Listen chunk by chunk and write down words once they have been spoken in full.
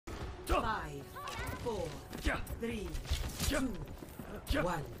5, 4, 3, 2,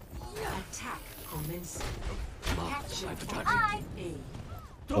 1. Attack commencing. Capture point A.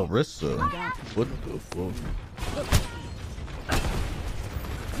 Orisa. What the fuck?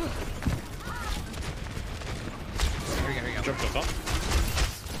 Here we go. Jump to the top.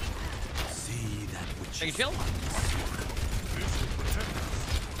 See that which Take a shield.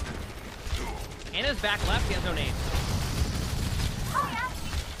 Anna's back left. He has no name.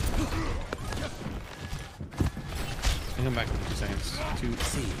 I'll come back in 2 seconds. To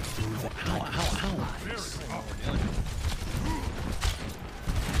see. Ow.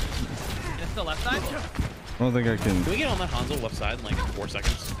 Anna's still left side. I don't think I can. Can we get on that Hanzo left side in like 4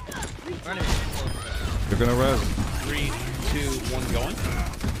 seconds? You're gonna res. 3, 2, 1, going.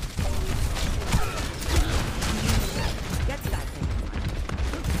 Get that thing.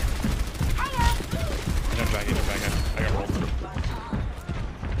 I got back. I got rolled.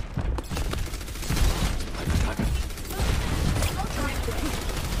 Hey, get that rest.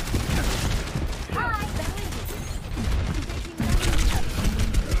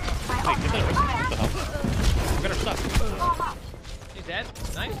 What the hell? We got her stuck. He's dead.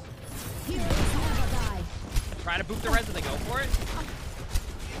 Nice. Try to boot the res and they go for it.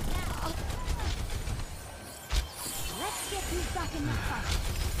 Let's get you back in the fight.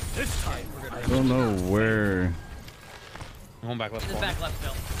 This time we're I don't know where. I'm going back left. This is back left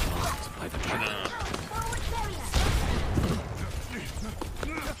still. No.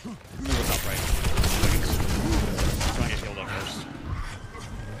 I'm gonna go top right. Try and get healed up first.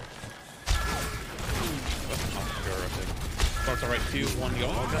 Starts all right, 2, 1, go.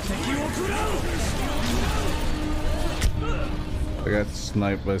 I got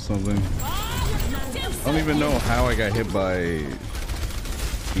sniped by something. I don't even know how I got hit by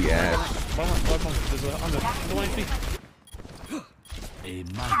the ash. There's a on the line feet. a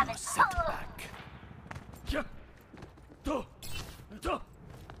minor setback.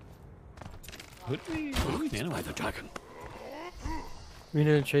 Who do we nano by the dragon? We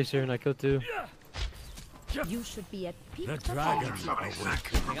need a chaser and I killed 2. You should be at peak The performance. dragons are awake. I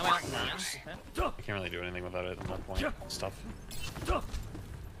think I'm out 9. I can't really do anything without it at that point. Stuff. You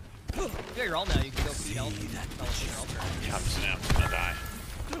got your ult now. You can go feed health. Yeah, I'm just gonna die.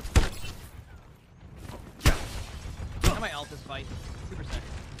 I might ult this fight. 2%.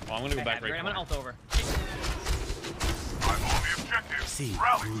 Well, I'm gonna go back right. I'm gonna ult over. I'm on the objective. See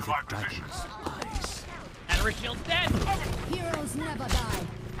Rally through to the my dragon's position. eyes. And her shield's dead. Heroes never die.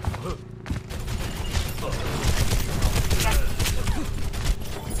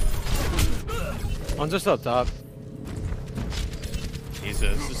 I'm just up top. He's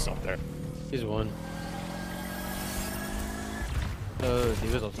just up there. He's 1. Oh, he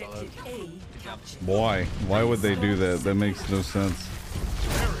was also up. Why? Why would they do that? That makes no sense.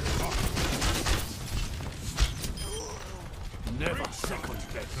 Never second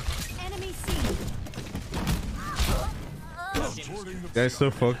guess. Enemy seen. Guy's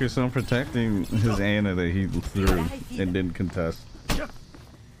so focused on protecting his Ana that he threw and didn't contest.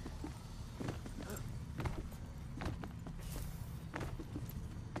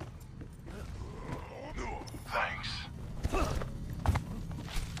 Thanks.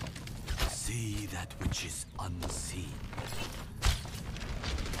 See that which is unseen.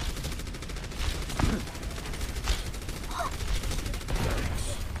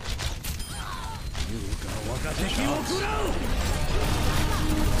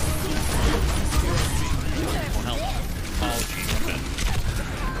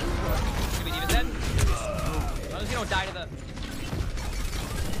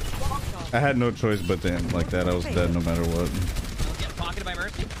 I had no choice but to end like that. I was dead no matter what. Get pocketed by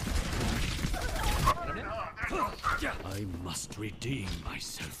Mercy. I must redeem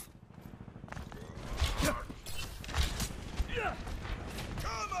myself. Come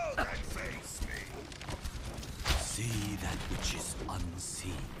out and face me. See that which is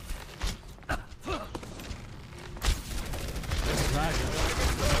unseen.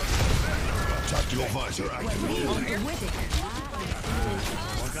 Tuck your visor activated.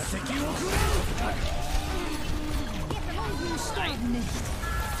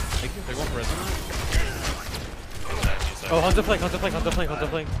 They're going for resonance. Oh, Hanzo flank. I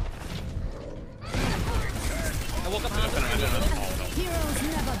woke up to the Heroes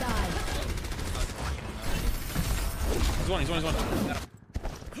never die. He's one.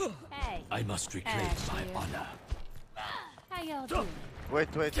 Hey. I must reclaim my honor. How y'all doing? Wait,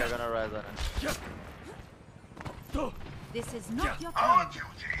 I'm gonna rise on it. This is not your Our time. duty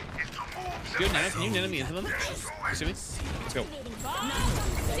is to move Good, Nana. Can you nano me into them? You see me? Let's go.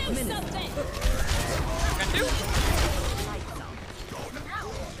 Got 2.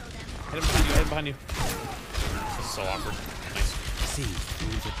 Hit him behind you, hit him behind you. This is so awkward. Nice. See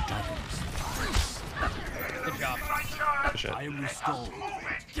through the dragon's eyes. Good job. Good shit. I am restored.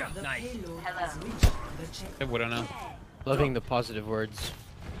 The Nice. payload has reached the check. Hey, Widow now. Loving the positive words.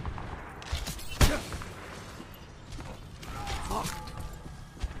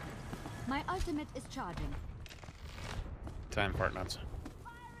 My ultimate is charging. Time fart nuts.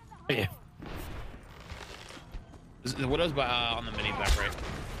 Yeah. The Widow's on the mini back right.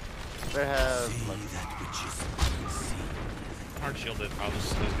 They have. See that which is unseen. Hard shielded. I'll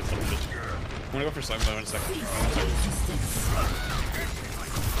just get some shit. I'm gonna go for Simon in a second.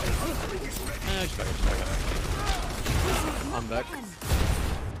 Just back up. I'm back.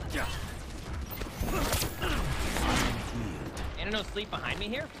 And no sleep behind me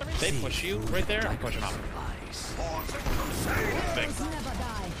here for some reason. They push you right there. I push them out. Big. Never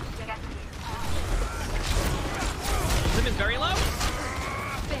die. Sleep is very low.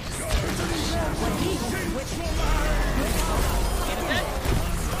 And it's dead.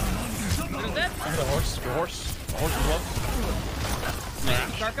 And it's dead. The horse. The horse. The horse is low.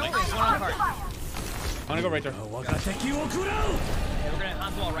 Start going. One on card. I'm gonna go right there. Yeah, we're gonna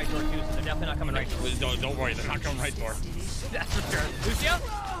Hanzo all right door too, so they're definitely not coming right door. Don't worry, they're not coming right door. That's for sure. Lucio?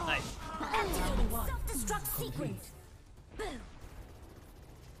 Nice. Self-destruct sequence.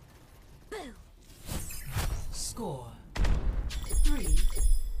 Score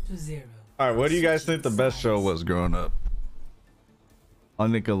 3-0. All right, what do you guys think the best show was growing up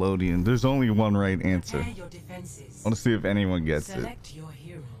on Nickelodeon? There's only one right answer. Prepare your defenses. I want to see if anyone gets it. Select your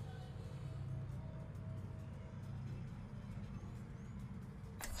hero.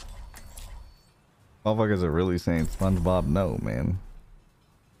 Motherfuckers are really saying SpongeBob no, man.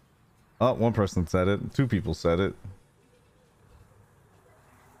 Oh, one person said it. Two people said it.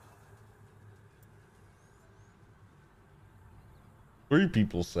 Three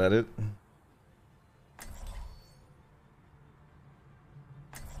people said it.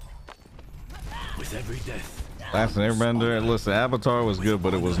 With every death, Last Airbender. Listen, Avatar was good,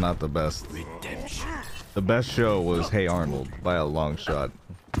 but it was not the best. redemption. The best show was Hey Arnold by a long shot.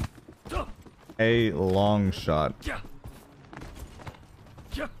 A long shot.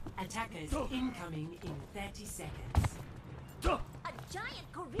 Attackers incoming in 30 seconds. A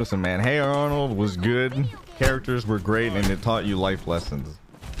giant gorilla. Listen, man, Hey Arnold was good. Characters were great, and it taught you life lessons.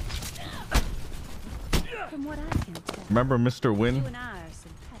 From what I can tell, Remember Mr. Win? you and I are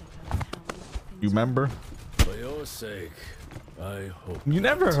simpatico in how we look at You things. remember? For your sake, I hope. You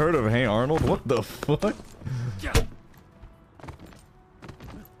never heard of Hey Arnold? What the fuck?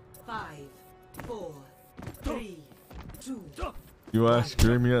 5, 4, 3, 2. You asked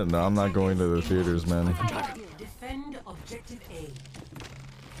Scream yet? No, I'm not going to the theaters, man. Defend objective A.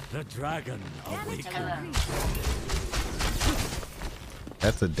 The dragon awakens.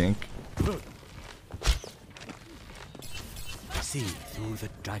 That's a dink. See through the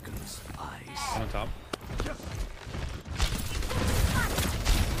dragon's eyes. On top.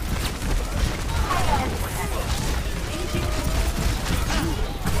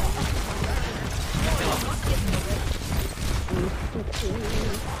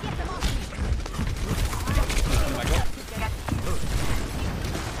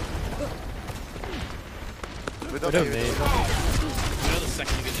 With Widow okay, made. You know the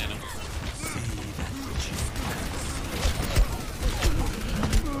second you get in him.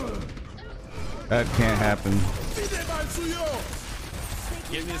 That can't happen.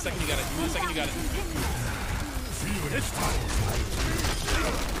 Give me the second you got it. Give me the second you got it.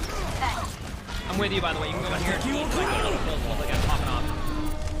 I'm with you, by the way. You can go in here and keep like little kills while they got popping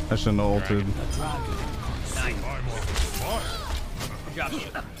off. I shouldn't have ulted. Nice. Good job,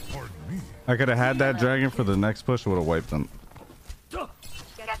 Shield. I could have had that dragon for the next push, would have wiped them.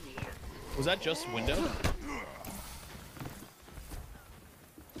 Was that just window?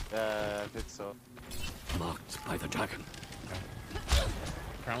 I think so. Marked by the dragon.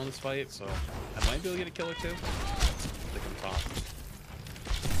 Crown this fight, so I might be able to get a kill or two. They can top.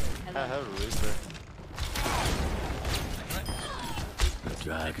 I have a Reaper. The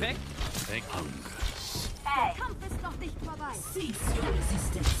dragon Pick. Thank you. hungers. Der Kampf ist noch nicht vorbei. Cease your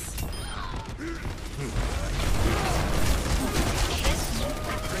resistance.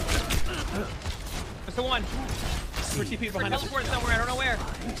 What's the one? We're TP behind us. Teleport somewhere. I don't know where.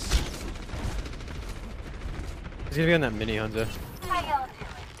 He's gonna be on that mini Hanzo.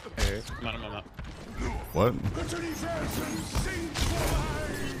 Hey, I'm out, I'm out. What?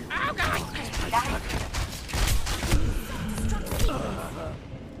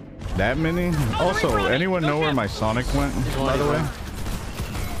 That many? Also, anyone know where my Sonic went, by the way?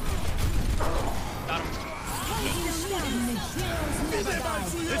 Got him.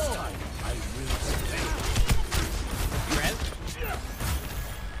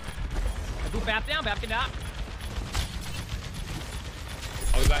 Ooh, bap down, bap down.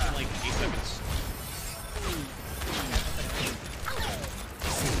 I'll be back in like 8 seconds.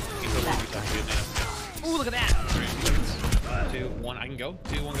 Ooh, look at that. 3 seconds. 2, 1. I can go.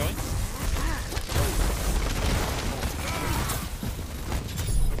 2, 1 going.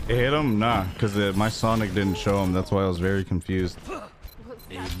 It hit him? Nah, because my Sonic didn't show him. That's why I was very confused. A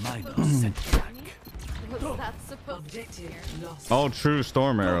minor setback. Was that supposed Objective lost. Oh, true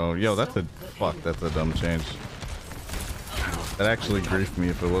Storm Arrow. Yo, that's a that's a dumb change. That actually griefed me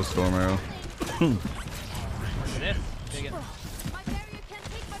if it was Storm Arrow. This. Take it. My barrier can't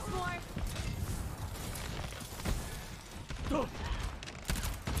take much more.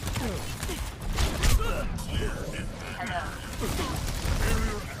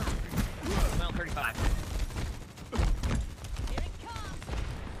 Well, 35.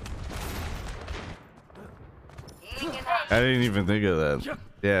 I didn't even think of that.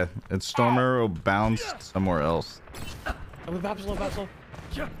 Yeah, and Storm Arrow bounced somewhere else. I'm about to slow, about to slow.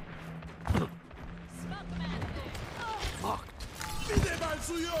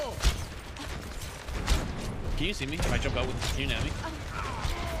 Can you see me if I jump out with you, Nami?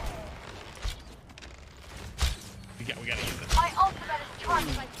 We gotta get this. My ultimate is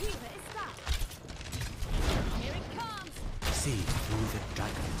charged. My diva is stopped. Here it comes. See through the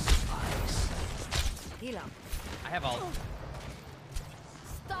dragon's eyes. Heal up. I have all.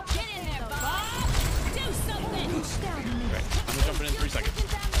 Stop. Get in there, Bob. Do something. Right. I'm jumping in 3 seconds.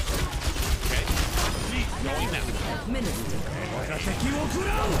 Okay. Going now.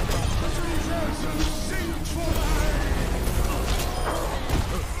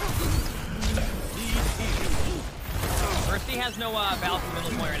 Mercy has no balance in the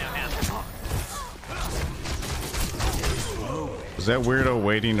middle point right now. Half. Was that weirdo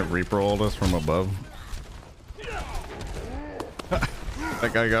waiting to Reaper ult us from above?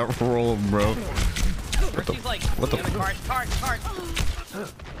 That guy got rolled, bro. Mercy's like, what the the cart.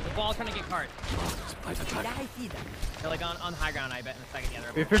 The ball trying to get cart. They're like on high ground, I bet, in a second. Yeah,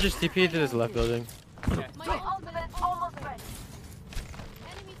 they're Reaper just TP to this left building. okay. My ultimate is almost ready.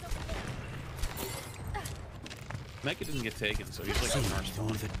 Enemies over there. Mecha didn't get taken, so he's like See on our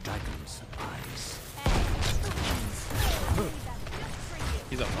through spawn. the dragon's eyes.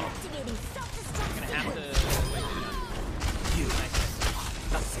 He's up top. I'm gonna have to.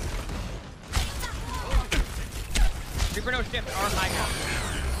 Reaper no shift, our high ground.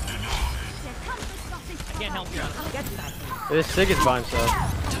 I can't help you. This Sig is by himself.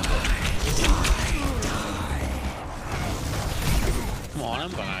 I'm on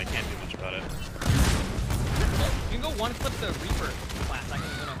him, but I can't do much about it. You can go one clip the Reaper class. I can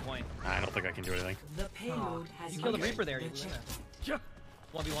win on point. I don't think I can do anything. The payload has You kill the reached Reaper there, the you win. chip.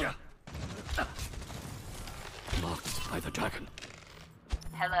 1v1. Blocked by the dragon.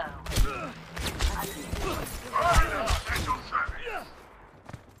 Hello.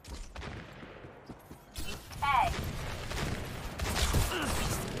 Hey.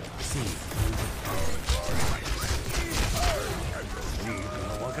 See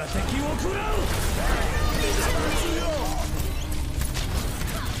through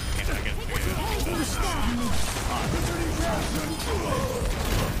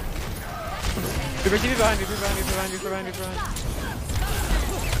Reaper TP behind, Reaper behind.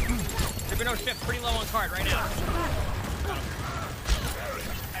 Reaper no shift, pretty low on card right now.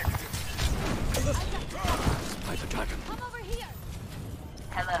 by the dragon. Come over here.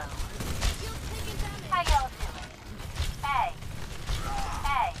 Hello. How y'all doing? Hey.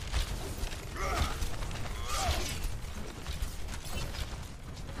 Hey.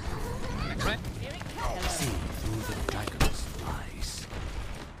 Right? See through the dragon's eyes.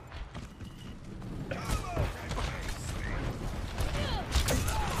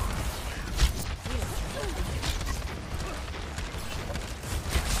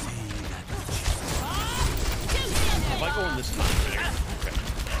 If I go in this time,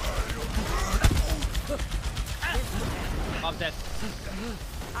 Bob's dead.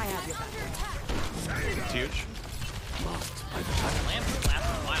 it's huge. Lamp lasts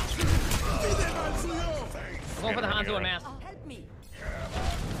a while. We're going for the Hanzo and Mass. Help me.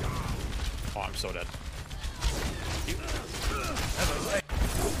 Oh, I'm so dead.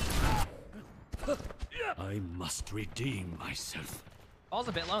 I must redeem myself. Ball's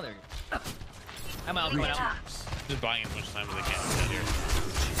a bit low there. I'm out, going out. Just buying as much time as they can to get here.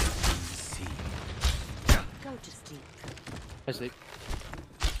 Go to sleep. I see.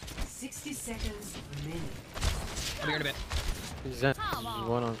 60 seconds remaining. I'll be here in a bit. Zen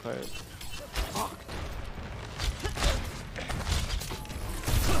one on fire.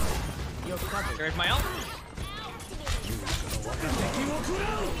 There's my ult.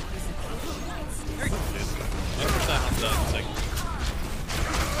 I'm gonna push that Hanzo in a second.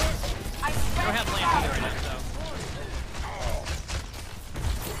 I don't have land either right now, so.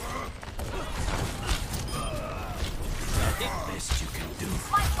 Best you can do.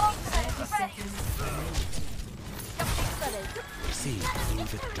 My ultimate 30 is ready. seconds. See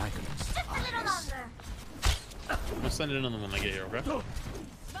through the dragon's Just a little eyes. longer. I'm gonna send it in on them when I get here, okay?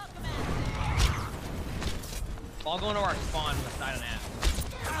 I'll go into our spawn with the side of that.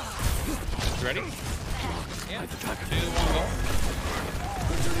 You ready? Yeah. 2, 1, go.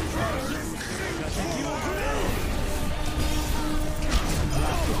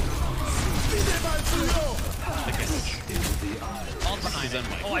 All behind him.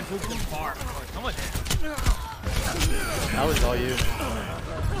 Oh, I pooped him far. Come on, Dan. That was all you.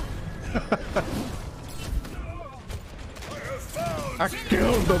 I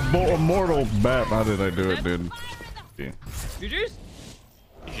killed the immortal bat. How did I do it, dude? Yeah. GG's?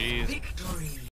 GG's. Victory.